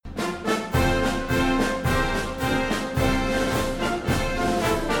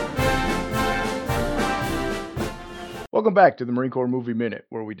Welcome back to the Marine Corps Movie Minute,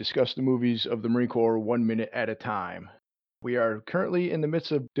 where we discuss the movies of the Marine Corps 1 minute at a time. We are currently in the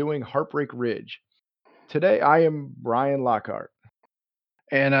midst of doing Heartbreak Ridge. Today, I am Brian Lockhart.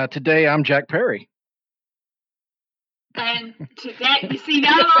 And today, I'm Jack Perry. And today, you see,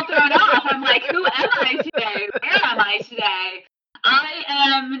 now I'm all thrown off. I'm like, who am I today? Where am I today? I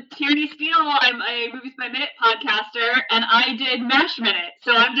am Tierney Steele. I'm a Movies by Minute podcaster, and I did MASH Minute.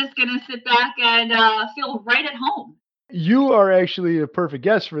 So I'm just going to sit back and feel right at home. You are actually a perfect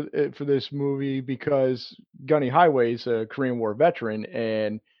guest for this movie because Gunny Highway's a Korean War veteran,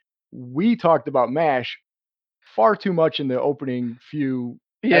 and we talked about MASH far too much in the opening few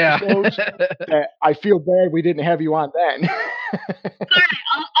episodes that I feel bad we didn't have you on then. Sorry,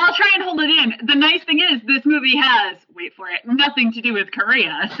 I'll try and hold it in. The nice thing is this movie has, wait for it, nothing to do with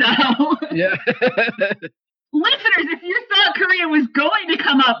Korea. So yeah. Listeners, if you thought Korea was going to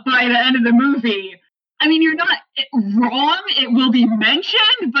come up by the end of the movie, I mean, you're not wrong. It will be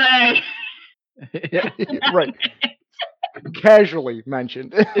mentioned, but yeah, right. Casually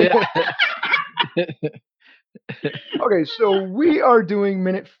mentioned. Yeah. Okay, so we are doing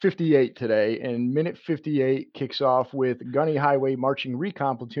minute 58 today, and minute 58 kicks off with Gunny Highway marching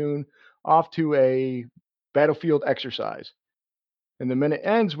recon platoon off to a battlefield exercise. And the minute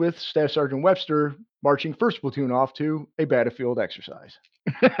ends with Staff Sergeant Webster marching first platoon off to a battlefield exercise.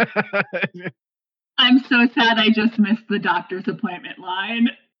 I'm so sad I just missed the doctor's appointment line.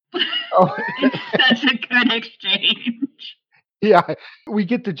 Oh. It's such a good exchange. Yeah, we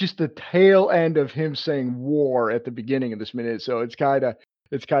get to just the tail end of him saying war at the beginning of this minute, so it's kind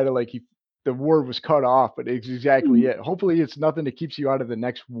of like the word was cut off, but it's exactly it. Hopefully, it's nothing that keeps you out of the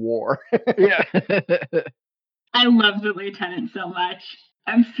next war. Yeah, I love the lieutenant so much.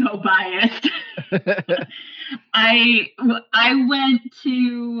 I'm so biased. I went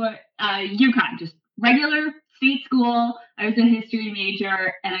to UConn, just regular state school. I was a history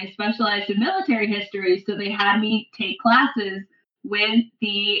major, and I specialized in military history, so they had me take classes with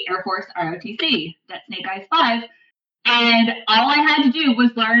the Air Force ROTC, that's Snake Eyes 5, and all I had to do was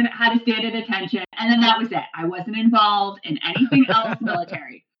learn how to stand at attention, and then that was it. I wasn't involved in anything else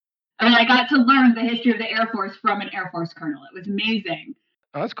military. And I got to learn the history of the Air Force from an Air Force colonel. It was amazing.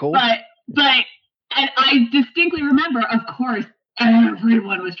 Oh, that's cool. But and I distinctly remember, of course,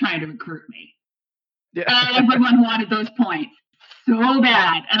 everyone was trying to recruit me. Yeah. Everyone wanted those points so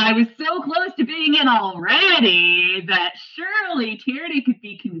bad. And I was so close to being in already that surely Tierney could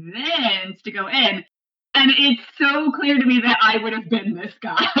be convinced to go in. And it's so clear to me that I would have been this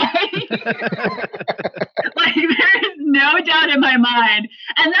guy. Like, there is no doubt in my mind.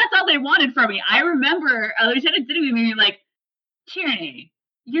 And that's all they wanted from me. I remember Lieutenant sitting with me like, Tierney,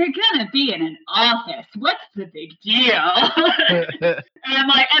 you're going to be in an office. What's the big deal? And I'm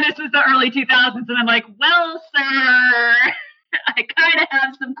like, and this was the early 2000s. And I'm like, well, sir, I kind of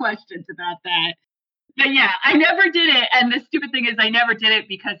have some questions about that. But yeah, I never did it. And the stupid thing is I never did it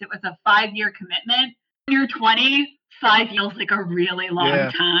because it was a 5-year commitment. When you're 20, 5 feels like a really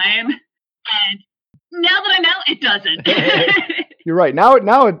long time. And now that I'm out, it doesn't. You're right.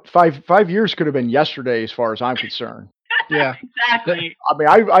 Now, five years could have been yesterday as far as I'm concerned. Yeah, exactly. I mean,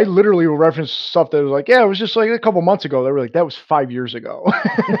 I literally will reference stuff that was like, yeah, it was just like a couple months ago. They were like, that was 5 years ago.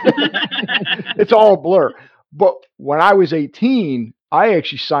 It's all a blur. But when I was 18, I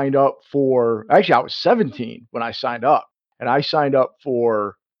actually signed up for, I was 17 when I signed up, and I signed up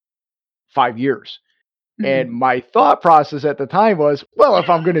for 5 years. And my thought process at the time was, well, if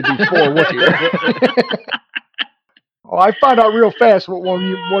I'm going to do 4, what year? Well, I found out real fast what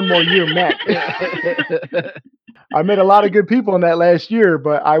one more year meant. I met a lot of good people in that last year,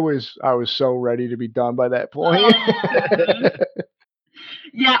 but I was so ready to be done by that point.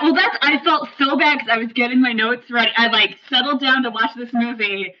 Yeah, well, I felt so bad because I was getting my notes ready. I settled down to watch this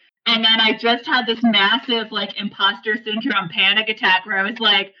movie, and then I just had this massive imposter syndrome panic attack where I was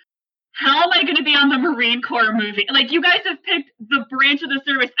like, how am I going to be on the Marine Corps movie? Like, you guys have picked the branch of the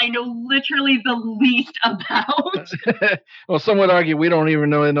service I know literally the least about. Well, some would argue we don't even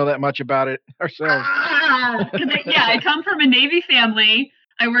know that much about it ourselves. I come from a Navy family.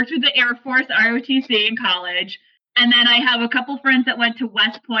 I worked with the Air Force ROTC in college. And then I have a couple friends that went to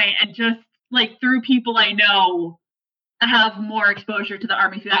West Point, and just through people I know, I have more exposure to the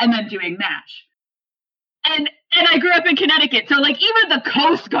Army through that, and then doing MASH. And I grew up in Connecticut, so even the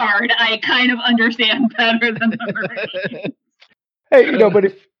Coast Guard, I kind of understand better than the Marines. Hey, but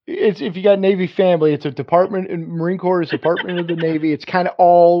if you got Navy family, it's a department, and Marine Corps is a department of the Navy. It's kind of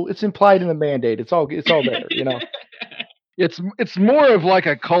it's implied in the mandate. It's all there, It's more of like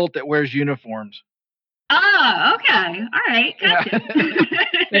a cult that wears uniforms. Oh, okay, all right, gotcha.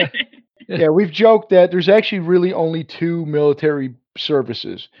 Yeah. Yeah, we've joked that there's actually really only two military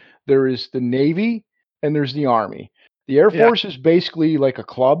services. There is the Navy and there's the Army. The Air Yeah. Force is basically like a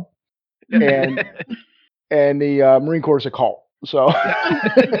club, and the Marine Corps is a cult. So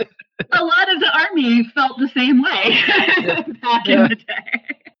A lot of the Army felt the same way back in the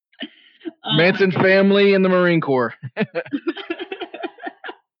day. Manson family and the Marine Corps.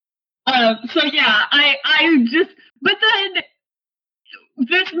 So yeah, I just, but then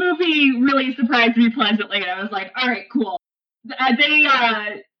this movie really surprised me pleasantly. I was like, all right, cool. I feel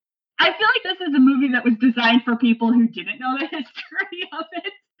like this is a movie that was designed for people who didn't know the history of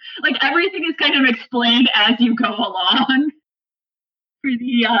it. Like everything is kind of explained as you go along for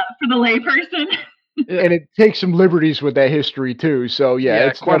the layperson. and it takes some liberties with that history too. So yeah,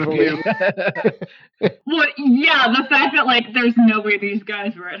 it's quite definitely a few. Well, yeah, the fact that like there's no way these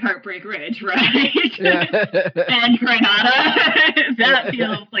guys were at Heartbreak Ridge, right? And Granada, that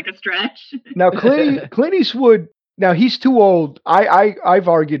feels like a stretch. Now Clint Eastwood. Now he's too old. I've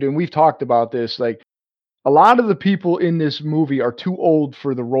argued and we've talked about this. Like a lot of the people in this movie are too old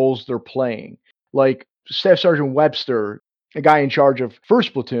for the roles they're playing. Like Staff Sergeant Webster, a guy in charge of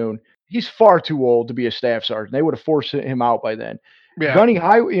First Platoon, he's far too old to be a staff sergeant. They would have forced him out by then. Yeah. Gunny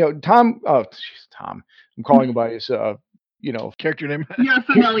Highway, Tom. Oh, geez, Tom. I'm calling him by his, character name. You're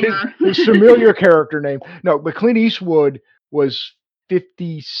familiar. his familiar character name. No, but Clint Eastwood was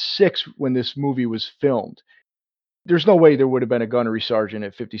 56 when this movie was filmed. There's no way there would have been a gunnery sergeant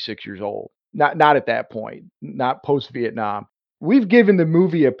at 56 years old. Not at that point. Not post Vietnam. We've given the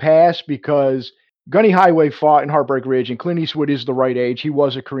movie a pass because Gunny Highway fought in Heartbreak Ridge, and Clint Eastwood is the right age. He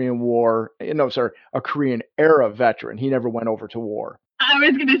was a a Korean era veteran. He never went over to war. I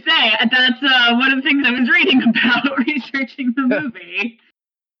was going to say, that's one of the things I was reading about researching the movie.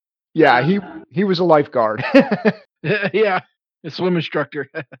 Yeah, he was a lifeguard. Yeah, a swim instructor.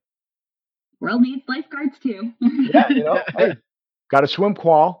 World needs lifeguards too. Yeah, hey, got to swim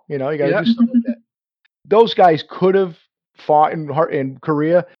qual. You got to do something like that. Those guys could have fought in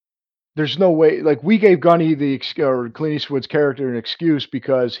Korea. There's no way. Like we gave Gunny or Clint Eastwood's character an excuse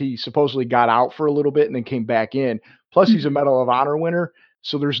because he supposedly got out for a little bit and then came back in. Plus, he's a Medal of Honor winner,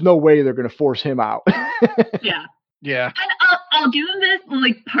 so there's no way they're going to force him out. Yeah. And I'll give him this.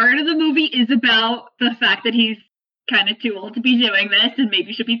 Like part of the movie is about the fact that he's kind of too old to be doing this and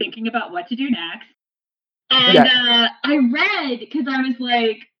maybe should be thinking about what to do next. And I read, because I was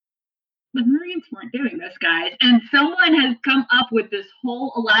like, the Marines weren't doing this, guys. And someone has come up with this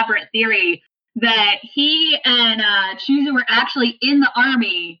whole elaborate theory that he and Chuzu were actually in the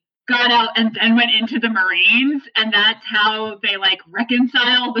Army, got out, and then went into the Marines. And that's how they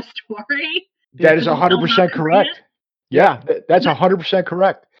reconcile the story. That is 100% correct. Yeah, that's 100%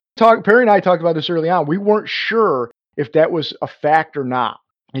 correct. Perry and I talked about this early on. We weren't sure if that was a fact or not.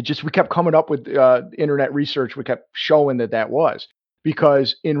 We kept coming up with internet research. We kept showing that was,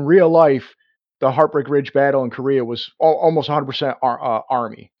 because in real life, the Heartbreak Ridge battle in Korea was almost 100%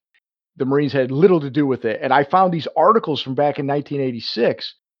 Army. The Marines had little to do with it. And I found these articles from back in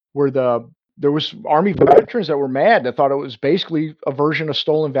 1986 where there was Army veterans that were mad, that thought it was basically a version of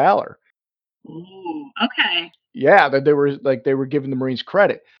Stolen Valor. Ooh, okay. Yeah, that they were giving the Marines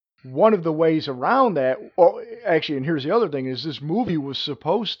credit. One of the ways around that, well, actually, and here's the other thing, is this movie was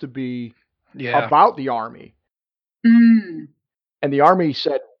supposed to be about the Army. Mm. And the Army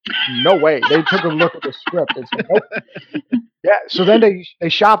said, no way. They took a look at the script and said, nope. Yeah, so then they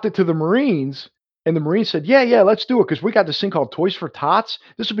shopped it to the Marines, and the Marines said, yeah, let's do it, because we got this thing called Toys for Tots.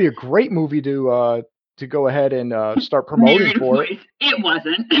 This would be a great movie to go ahead and start promoting for it. It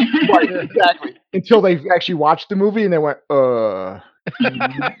wasn't. Right, exactly. Until they actually watched the movie, and they went, No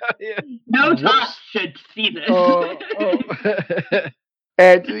tots should see this.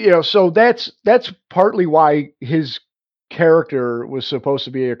 And so that's partly why his character was supposed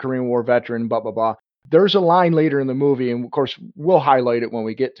to be a Korean War veteran, blah blah blah. There's a line later in the movie, and of course we'll highlight it when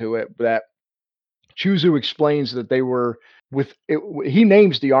we get to it, that Chuzu explains that they were with it. He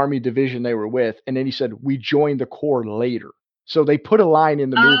names the Army division they were with, and then he said, we joined the Corps later. So they put a line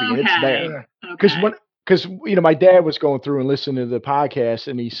in the movie, and it's there. Because my dad was going through and listening to the podcast,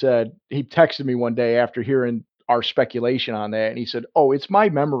 and he texted me one day after hearing our speculation on that, and he said, "Oh, it's my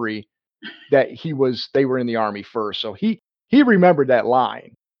memory that they were in the Army first." So he remembered that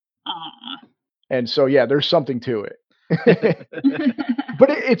line. Aww. And so there's something to it. But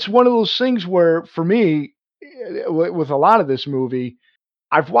it's one of those things where, for me, with a lot of this movie,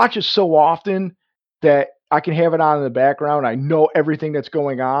 I've watched it so often that I can have it on in the background. I know everything that's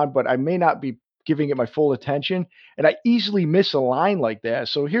going on, but I may not be giving it my full attention, and I easily miss a line like that.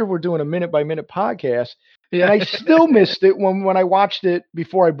 So here we're doing a minute by minute podcast, Yeah. And I still missed it when I watched it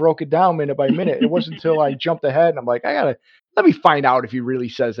before I broke it down minute by minute. It wasn't until I jumped ahead and I'm like, let me find out if he really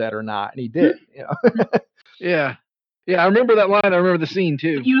says that or not. And he did, Yeah. Yeah, I remember that line. I remember the scene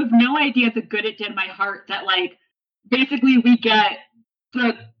too. You have no idea the good it did my heart that like basically we get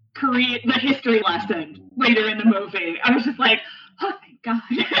the history lesson later in the movie. I was just like, oh thank God.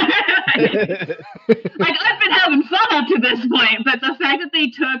 Like I've been having fun up to this point, but the fact that they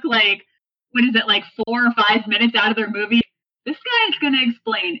took like what is it, like 4 or 5 minutes out of their movie, this guy is gonna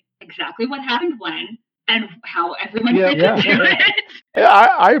explain exactly what happened when and how everyone fits into it. Yeah,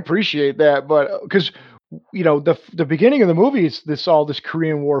 I appreciate that, but because the beginning of the movie is all this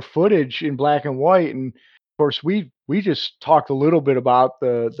Korean War footage in black and white, and of course we just talked a little bit about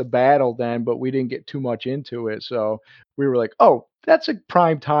the battle then, but we didn't get too much into it. So we were like, oh, that's a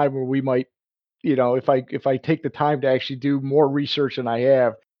prime time where we might, if I take the time to actually do more research than I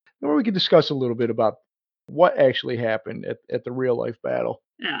have, then we can discuss a little bit about what actually happened at the real life battle.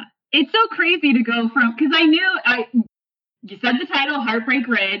 Yeah, it's so crazy to go from because you said the title Heartbreak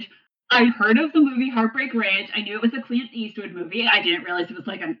Ridge. I heard of the movie Heartbreak Ridge. I knew it was a Clint Eastwood movie. I didn't realize it was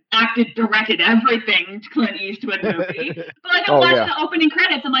like an acted, directed everything Clint Eastwood movie. But like I watched the opening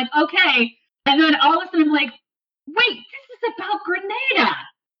credits, I'm like, okay. And then all of a sudden I'm like, wait, this is about Grenada.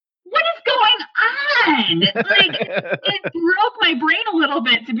 What is going on? Like it broke my brain a little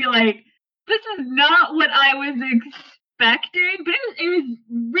bit to be like, this is not what I was expecting. But it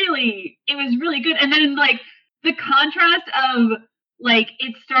was really good. And then like the contrast of like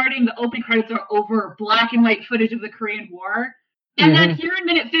it's starting, the opening credits are over black and white footage of the Korean War. And then here in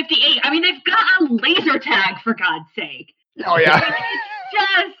minute 58, I mean, they've got a laser tag for God's sake. Oh yeah. Like, it's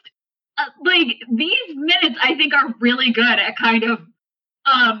just like these minutes I think are really good at kind of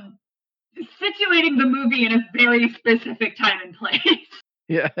situating the movie in a very specific time and place.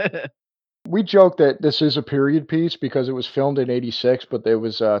 Yeah. We joke that this is a period piece because it was filmed in '86, but it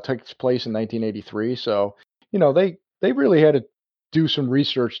was takes place in 1983. So they really had to do some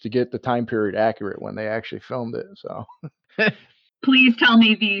research to get the time period accurate when they actually filmed it. So please tell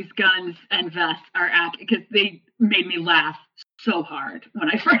me these guns and vests are accurate because they made me laugh so hard when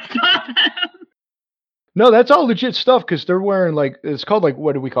I first saw them. No, that's all legit stuff because they're wearing it's called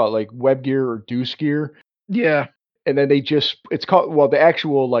what do we call it, like web gear or deuce gear. Yeah. And then it's called, the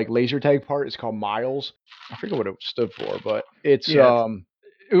actual laser tag part is called miles. I forget what it stood for, but it's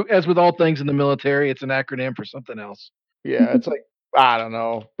as with all things in the military, it's an acronym for something else. Yeah, it's like I don't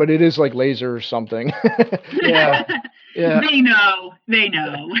know, but it is like laser or something. Yeah. They know.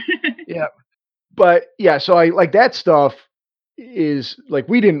 Yeah. But yeah, so I like that stuff is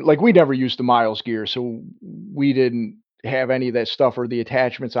we never used the miles gear, so we didn't have any of that stuff or the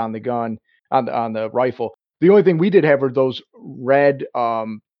attachments on the gun on the rifle. The only thing we did have were those red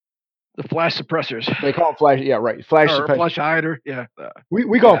the flash suppressors. They call them flash, yeah, right. Flash or suppressors. Flash hider, yeah.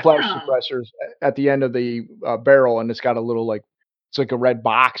 We call them flash suppressors at the end of the barrel, and it's got a little it's like a red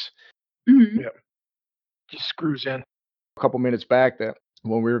box. Mm-hmm. Yeah, just screws in. A couple minutes back, that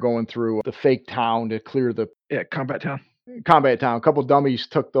when we were going through the fake town to clear the combat town. A couple dummies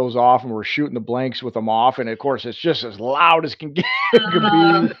took those off and were shooting the blanks with them off, and of course it's just as loud as can get.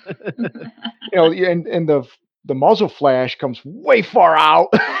 Can be. And the muzzle flash comes way far out.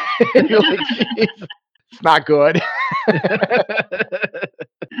 And you're like, it's not good.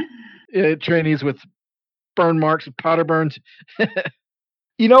 Yeah, trainees with burn marks and powder burns.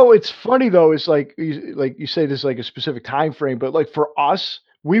 It's funny though. It's like you say this is like a specific time frame, but like for us,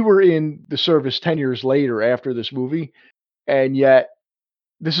 we were in the service 10 years later after this movie, and yet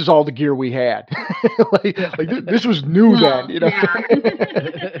this is all the gear we had. This was new then, Yeah.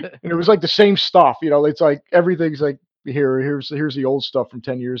 And it was like the same stuff, it's like everything's like here's the old stuff from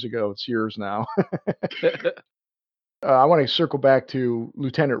 10 years ago. It's yours now. I want to circle back to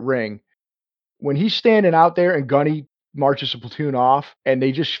Lieutenant Ring. When he's standing out there and Gunny marches a platoon off and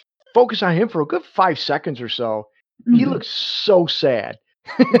they just focus on him for a good 5 seconds or so, he looks so sad.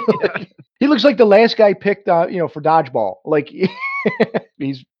 He looks like the last guy picked for dodgeball. Like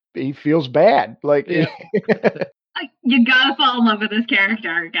he feels bad. Like you gotta fall in love with this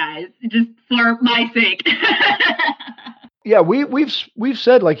character, guys, just for my sake. Yeah, we've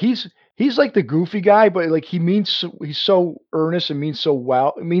said like he's like the goofy guy, but like he's so earnest and means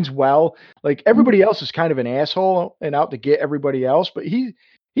well. Like everybody else is kind of an asshole and out to get everybody else, but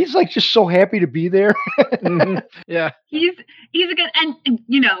he's like just so happy to be there. Yeah, he's a good, and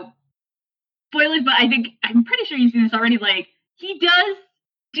spoilers, but I'm pretty sure you've seen this already. Like he does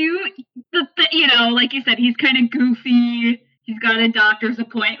do like you said, he's kind of goofy. He's got a doctor's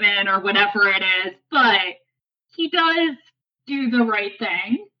appointment or whatever it is, but he does do the right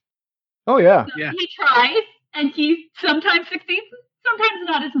thing. Oh yeah. So Yeah. he tries, and he sometimes succeeds, sometimes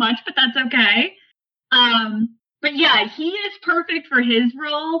not as much, but that's okay. But yeah, he is perfect for his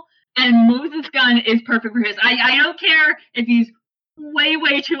role, and Moses Gunn is perfect for his. I don't care if he's way,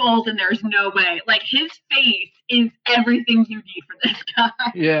 way too old and there's no way. Like, his face is everything you need for this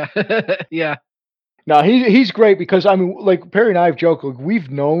guy. Yeah. Yeah. No, he's great because I mean, like Perry and I have joked, like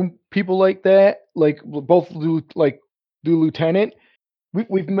we've known people like that, like both the lieutenant.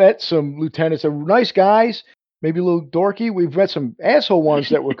 We've met some lieutenants that were nice guys, maybe a little dorky. We've met some asshole ones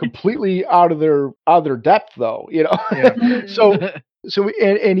that were completely out of their depth, though. Yeah.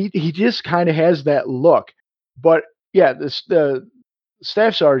 And he just kind of has that look. But yeah, the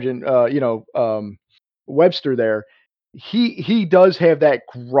staff sergeant, Webster there, he does have that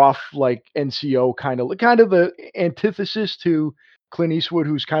gruff like NCO kind of the antithesis to Clint Eastwood,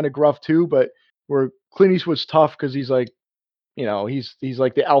 who's kind of gruff too, but where Clint Eastwood's tough because he's like, he's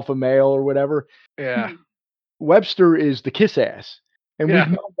like the alpha male or whatever. Yeah. Webster is the kiss ass. And Yeah.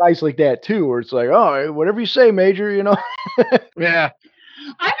 we've known guys like that too, where it's like, oh, whatever you say, Major, Yeah.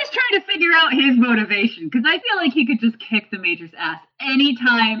 I was trying to figure out his motivation because I feel like he could just kick the Major's ass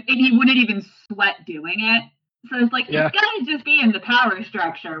anytime and he wouldn't even sweat doing it. So it's like, Yeah. it's got to just be in the power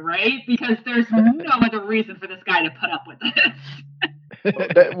structure, right? Because there's no other reason for this guy to put up with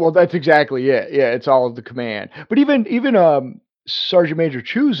this. Well, that's exactly it. Yeah, it's all of the command. But even Sergeant Major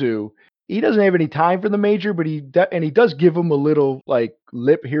Chuzu, he doesn't have any time for the major, but he does give him a little like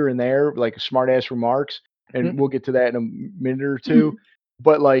lip here and there, like smart ass remarks, and Mhm. we'll get to that in a minute or two.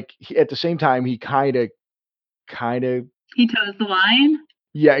 But like at the same time, he kind of, He toes the line.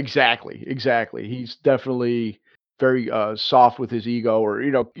 yeah, exactly. He's definitely very soft with his ego, or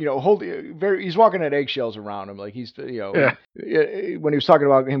he's walking on eggshells around him. Like he's Yeah. when he was talking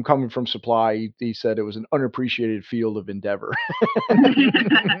about him coming from supply, he said it was an unappreciated field of endeavor.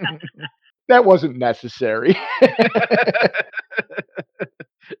 That wasn't necessary.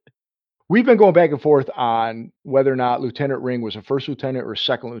 We've been going back and forth on whether or not Lieutenant Ring was a first lieutenant or a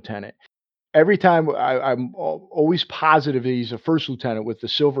second lieutenant. Every time I'm always positive he's a first lieutenant with the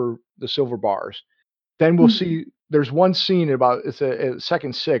silver bars. Then we'll see. There's one scene it's a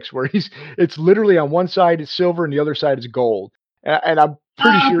second 6 where it's literally on one side it's silver and the other side is gold, and I'm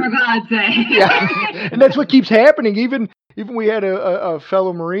pretty sure. For God's sake! Yeah, and that's what keeps happening. Even we had a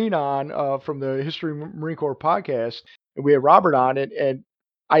fellow Marine on from the History Marine Corps podcast, and we had Robert on it, and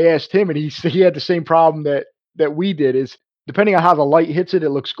I asked him, and he had the same problem that we did. Is depending on how the light hits it, it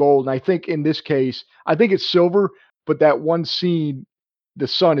looks gold. And I think in this case, I think it's silver, but that one scene, the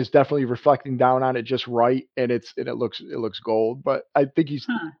sun is definitely reflecting down on it just right, and it looks gold. But I think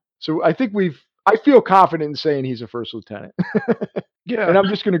so I think I feel confident in saying he's a first lieutenant. Yeah. And I'm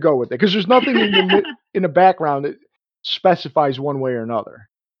just going to go with it because there's nothing in the background that specifies one way or another.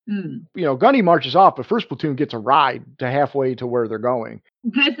 Gunny marches off, but first platoon gets a ride to halfway to where they're going.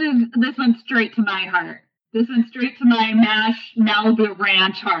 This went straight to my heart. This went straight to my MASH Malibu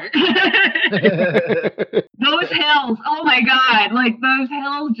Ranch heart. Those hills, oh my God, like those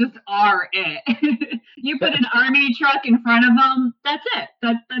hills just are it. You put an army truck in front of them, that's it.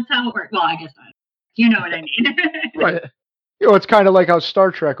 That's how it works. Well, I guess not. You know what I mean. Right. It's kind of like how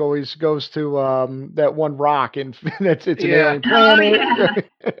Star Trek always goes to that one rock, and it's an alien planet.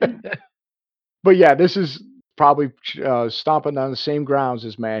 Yeah. But yeah, this is probably stomping on the same grounds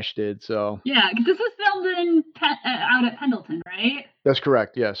as MASH did. So yeah, because this was filmed out at Pendleton, right? That's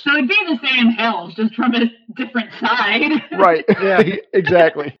correct. Yes. So it'd be the same hills, just from a different side. Right. Yeah.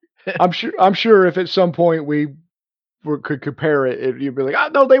 Exactly. I'm sure if at some point we could compare it, you'd be like, oh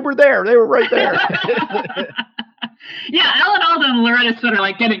no, they were there. They were right there. Yeah, Alan Alda and Loretta Swit are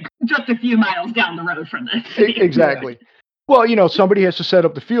like getting just a few miles down the road from this. Exactly. Well, somebody has to set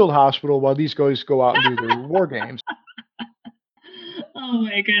up the field hospital while these guys go out and do their war games. Oh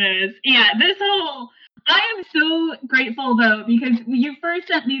my goodness. Yeah, I am so grateful though, because you first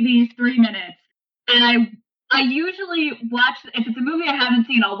sent me these 3 minutes, and I usually watch, if it's a movie I haven't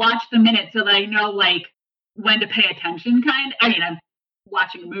seen, I'll watch the minutes so that I know like when to pay attention I mean, I'm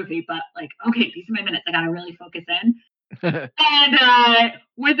watching a movie, but like, okay, these are my minutes, I gotta really focus in. And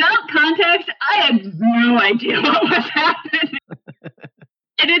without context, I had no idea what was happening.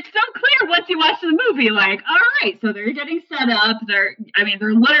 And it's so clear once you watch the movie, like, all right, so they're getting set up. They're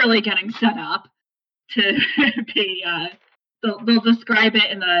literally getting set up to be, they'll describe it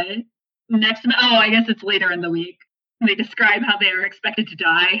in the next, I guess it's later in the week. They describe how they are expected to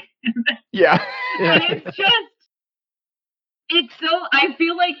die. Yeah. And I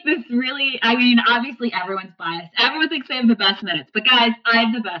feel like this really, obviously everyone's biased. Everyone thinks they have the best minutes, but guys, I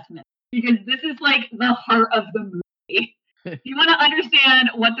have the best minutes because this is like the heart of the movie. You want to understand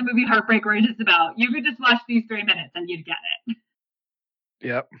what the movie Heartbreak is about, you could just watch these 3 minutes and you'd get it.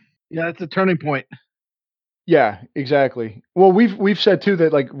 Yep. Yeah, it's a turning point. Yeah, exactly. Well, we've said too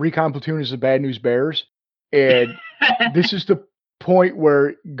that like Recon Platoon is the Bad News Bears, and this is the point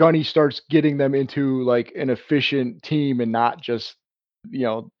where Gunny starts getting them into like an efficient team and not just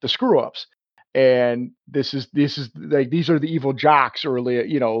the screw ups. And this is like these are the evil jocks early,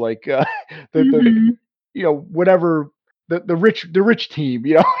 like the Mhm. whatever the rich team,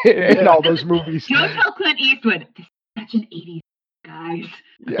 in all those movies. Don't tell Clint Eastwood. This is such an 80s, guys.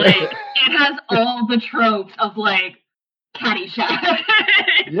 Yeah. Like, it has all the tropes of like Caddyshack.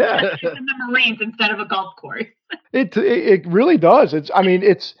 Yeah. It's in the Marines instead of a golf course. It really does. It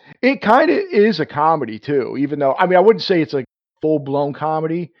kind of is a comedy too, even though I wouldn't say it's like full blown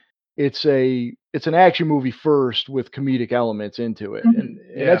comedy. It's an action movie first with comedic elements into it, and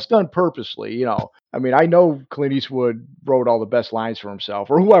Yeah. that's done purposely. I know Clint Eastwood wrote all the best lines for himself,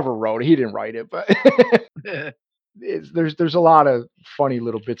 or whoever wrote it. He didn't write it, but there's a lot of funny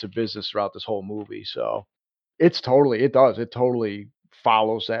little bits of business throughout this whole movie. So it totally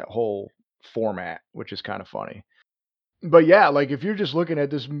follows that whole format, which is kind of funny. But yeah, like if you're just looking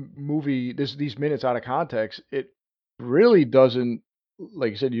at this movie, these minutes out of context, it really doesn't.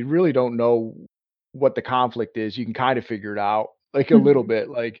 Like I said, you really don't know what the conflict is. You can kind of figure it out, like a little bit,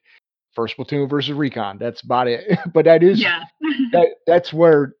 like First Platoon versus Recon. That's about it. But Yeah. that's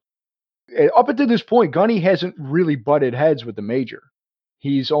where up until this point, Gunny hasn't really butted heads with the Major.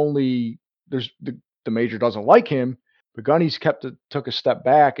 He's only there's the Major doesn't like him, but Gunny's took a step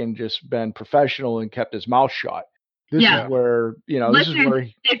back and just been professional and kept his mouth shut. This Yeah. is where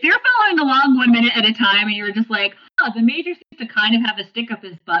If you're following along 1 minute at a time and you're just like, oh, the Major seems to kind of have a stick up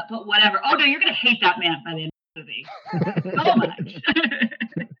his butt, but whatever. Oh no, you're gonna hate that man by the end of the movie. So much.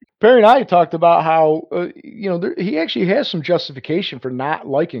 Perry and I talked about how he actually has some justification for not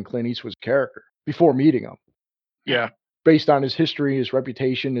liking Clint Eastwood's character before meeting him, Yeah. based on his history, his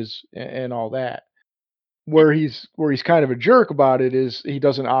reputation, and all that. Where he's kind of a jerk about it is he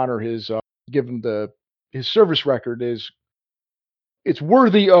doesn't honor give him his service record is it's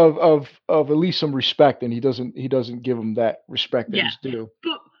worthy of at least some respect, and he doesn't give him that respect that he's due.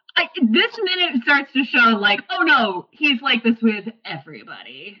 But this minute starts to show like, oh no, he's like this with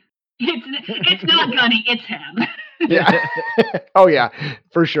everybody. It's not Gunny, it's him. Yeah. Oh yeah,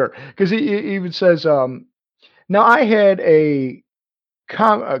 for sure. Because he even says, now I had a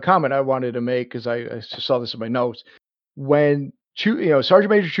comment I wanted to make because I saw this in my notes when Sergeant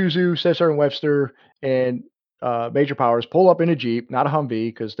Major Chuzu, says Sergeant Webster, and Major Powers pull up in a Jeep, not a Humvee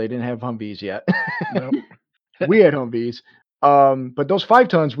because they didn't have Humvees yet. Nope. We had Humvees, but those 5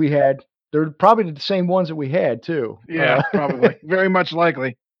 tons we had, they're probably the same ones that we had too. Yeah, probably. Very much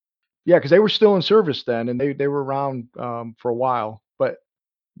likely. Yeah, because they were still in service then, and they were around for a while. But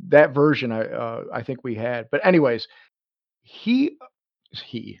that version, I think we had. But anyways, I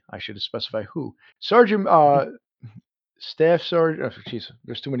should have specified who Sergeant Staff Sergeant. Oh, jeez,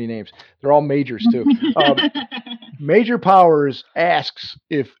 there's too many names. They're all majors too. Major Powers asks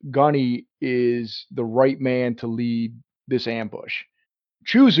if Gunny is the right man to lead this ambush.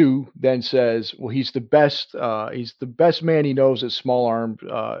 Chuzu then says, "Well, he's the best. He's the best man he knows at small armed."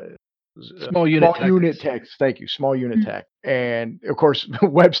 Small unit tech. Thank you. Small unit tech. And of course,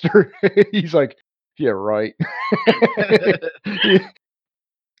 Webster, he's like, yeah, right.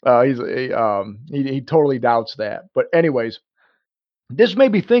 He totally doubts that. But anyways, this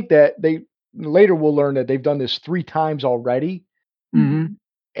made me think that later we'll learn that they've done this 3 times already. Mm-hmm.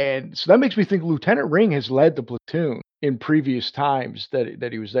 And so that makes me think Lieutenant Ring has led the platoon in previous times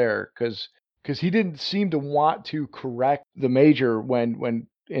that he was there because he didn't seem to want to correct the Major when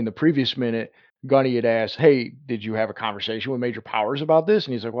in the previous minute Gunny had asked, "Hey, did you have a conversation with Major Powers about this?"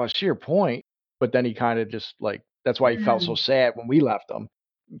 And he's like, "Well, I see your point," but then he kind of just like that's why he felt so sad when we left him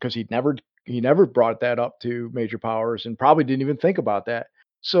because he never brought that up to Major Powers and probably didn't even think about that.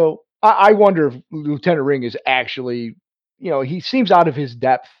 So I wonder if Lieutenant Ring is actually, he seems out of his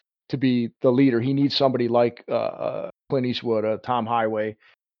depth to be the leader. He needs somebody like Clint Eastwood, Tom Highway,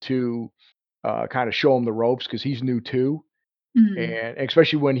 to kind of show him the ropes because he's new too, and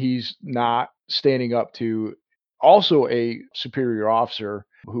especially when he's not standing up to also a superior officer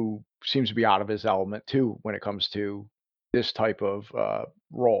who seems to be out of his element too when it comes to this type of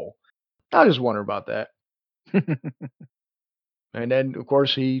role. I just wonder about that. And then, of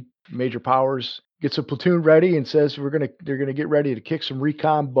course, Major Powers gets a platoon ready and says they're gonna get ready to kick some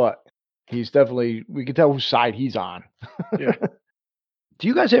recon butt. We can tell whose side he's on. Yeah. Do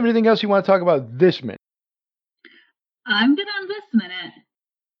you guys have anything else you want to talk about this minute? I'm good on this minute.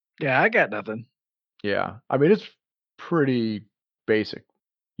 Yeah, I got nothing. Yeah, I mean it's pretty basic.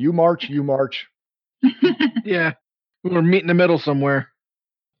 You march, you march. Yeah. We're meet in the middle somewhere.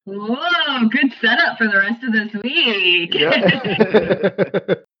 Whoa, good setup for the rest of this week.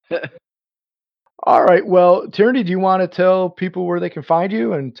 Yeah. All right. Well, Tierney, do you want to tell people where they can find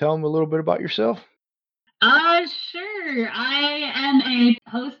you and tell them a little bit about yourself? Sure. I am a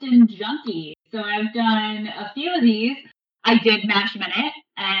host and junkie. So I've done a few of these. I did Mash Minute,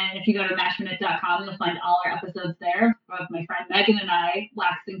 and if you go to mashminute.com, you'll find all our episodes there of my friend Megan and I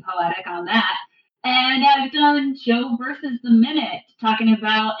waxing poetic on that. And I've done Joe versus the Minute, talking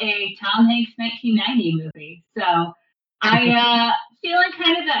about a Tom Hanks 1990 movie. So I feeling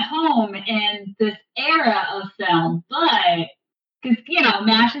kind of at home in this era of film, but because,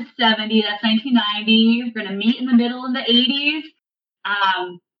 MASH is 70, that's 1990. We're going to meet in the middle in the 80s.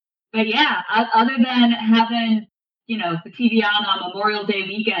 But yeah, other than having, the TV on Memorial Day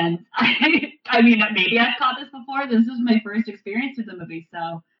weekend, I mean, maybe I've caught this before. This is my first experience with the movie.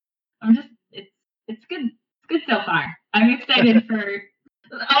 So I'm just, it's good. It's good so far. I'm excited for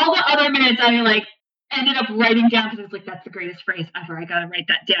all the other minutes I ended up writing down because it's like, that's the greatest phrase ever. I got to write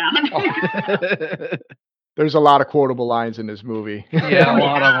that down. There's a lot of quotable lines in this movie. Yeah, a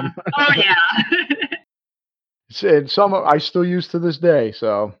lot of them. Oh, yeah. And some I still use to this day.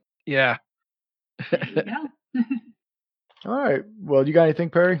 So yeah. There you go. All right. Well, you got anything,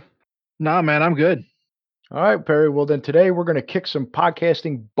 Perry? Nah, man, I'm good. All right, Perry. Well, then today we're going to kick some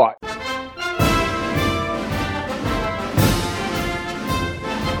podcasting butt.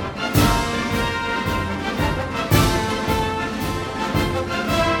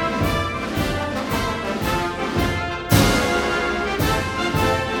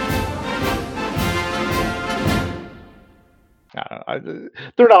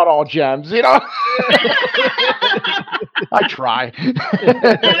 They're not all gems, I try.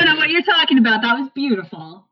 I don't know what you're talking about. That was beautiful.